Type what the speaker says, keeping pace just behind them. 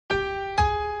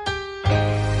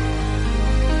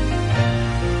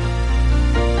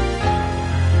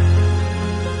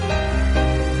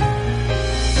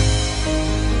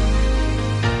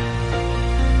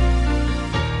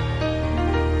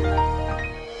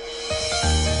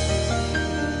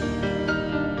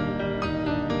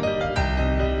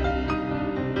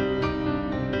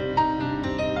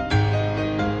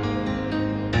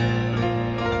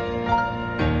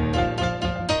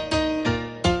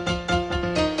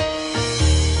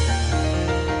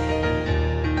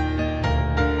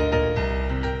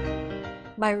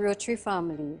My Rotary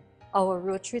family, our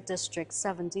Rotary District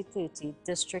 7030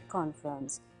 District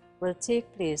Conference will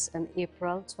take place in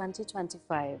April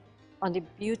 2025 on the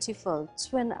beautiful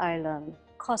Twin Island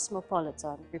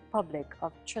Cosmopolitan Republic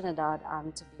of Trinidad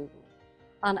and Tobago.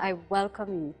 And I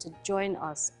welcome you to join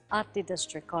us at the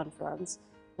District Conference,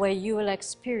 where you will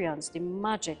experience the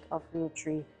magic of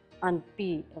Rotary and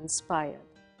be inspired.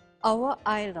 Our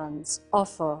islands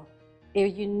offer a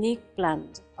unique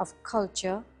blend of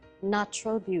culture,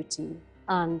 natural beauty,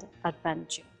 and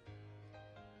adventure.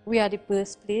 We are the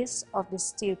birthplace of the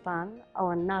steel pan,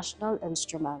 our national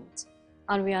instrument,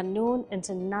 and we are known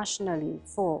internationally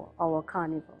for our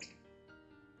carnival.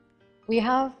 We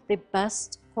have the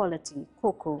best quality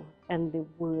cocoa in the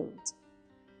world.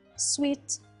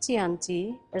 Sweet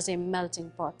T&T is a melting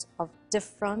pot of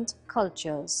different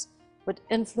cultures with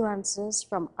influences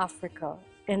from Africa,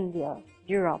 India,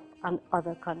 Europe, and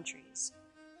other countries.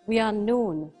 We are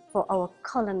known for our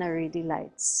culinary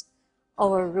delights.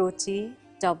 Our roti,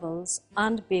 doubles,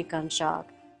 and bacon shack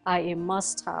are a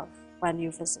must-have when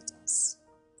you visit us.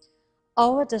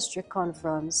 Our district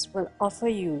conference will offer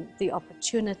you the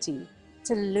opportunity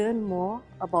to learn more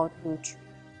about Rotary,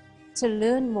 to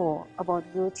learn more about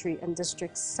Rotary in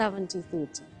District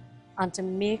 7030, and to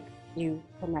make new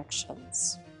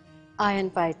connections. I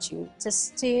invite you to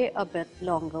stay a bit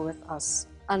longer with us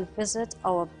and visit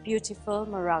our beautiful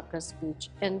Maracas Beach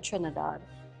in Trinidad,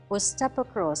 or step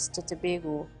across to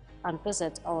Tobago and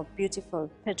visit our beautiful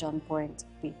Pigeon Point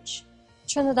Beach.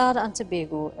 Trinidad and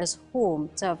Tobago is home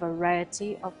to a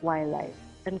variety of wildlife,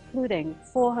 including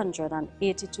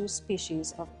 482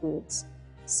 species of birds,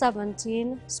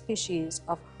 17 species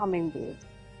of hummingbird.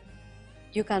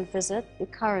 You can visit the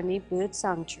Caroni Bird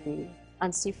Sanctuary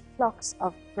and see flocks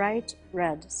of bright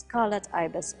red scarlet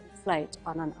ibis in flight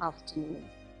on an afternoon.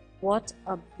 What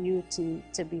a beauty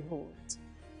to behold.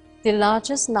 The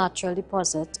largest natural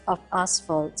deposit of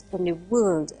asphalt in the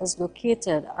world is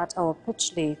located at our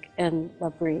Pitch Lake in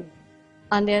La Brea,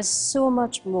 and there's so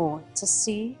much more to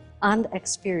see and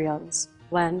experience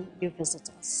when you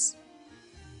visit us.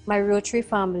 My Rotary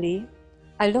family,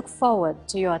 I look forward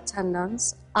to your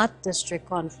attendance at District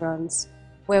Conference,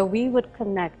 where we would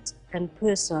connect in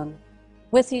person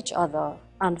with each other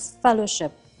and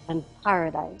fellowship in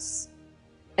paradise.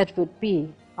 It would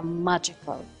be a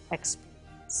magical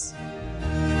experience.